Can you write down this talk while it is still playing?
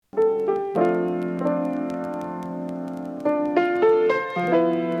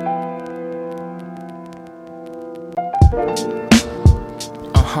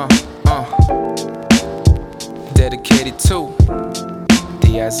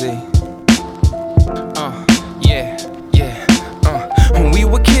Z. Yeah, yeah. When we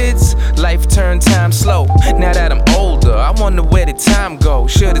were kids, life turned time slow. Now that I'm older, I wonder where did time go?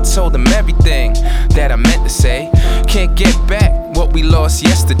 Should've told them everything that I meant to say. Can't get back what we lost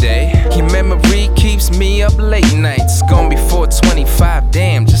yesterday. Your memory keeps me up late nights. Gone before 25,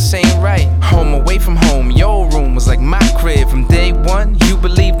 damn, just ain't right. Home away from home, your room was like my crib. From day one, you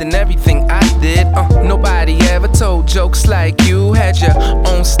believed in everything I did. Nobody ever told jokes like you. Had your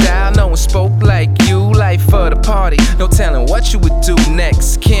own style, no one spoke like you. Life for the party, no telling what you would do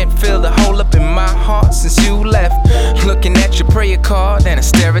next. Can't feel the hole up in my heart since you left. Looking at your prayer card and I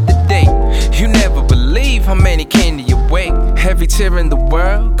stare at the date. You never believe how many came to your wake. Every tear in the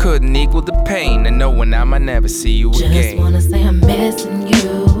world couldn't equal the pain of knowing I might never see you again. Just wanna say I'm missing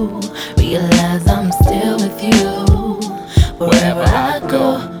you. Realize I'm still with you. Wherever I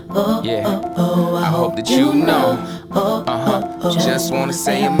go, I hope that you know. Just wanna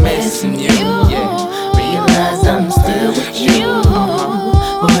say I'm missing you. Yeah. Realize I'm still with you.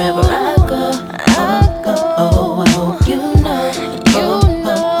 Wherever I go, I hope you know.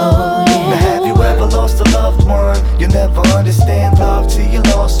 Now have you ever lost a loved one? You'll never understand love till you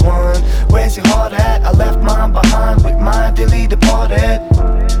lost one. Where's your heart at? I left mine behind with mine dearly departed.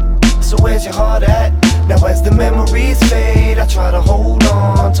 So where's your heart at? Now as the memories fade, I try to hold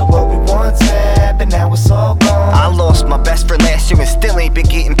on to what we once had, but now it's all gone. I lost my best friend last year and still ain't been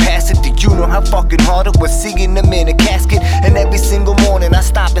getting past it. Do you know how fucking hard it was seeing them in a casket? And every single morning I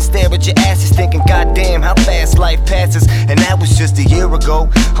stop and stare at your asses, thinking goddamn how fast life passes. And that was just a year ago.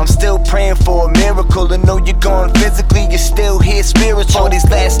 I'm still praying for a miracle, and know you're gone physically, you're still here spiritual. These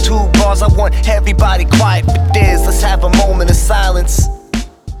last two bars, I want everybody quiet for this. Let's have a moment of silence.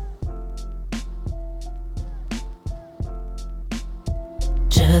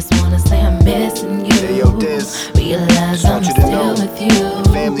 Just wanna say I'm missing you. Hey yo, Diz, Realize I'm still with you.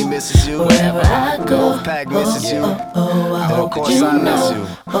 family misses you, Wherever I go, Wolfpack misses you, I and of hope course you I miss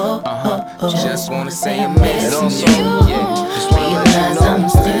know. you. Just wanna say I'm And missing also, you. just wanna let Realize you know, I'm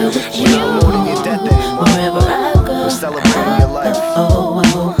still with we're not mourning you. your death anymore. Wherever I go, We're celebrating your life. I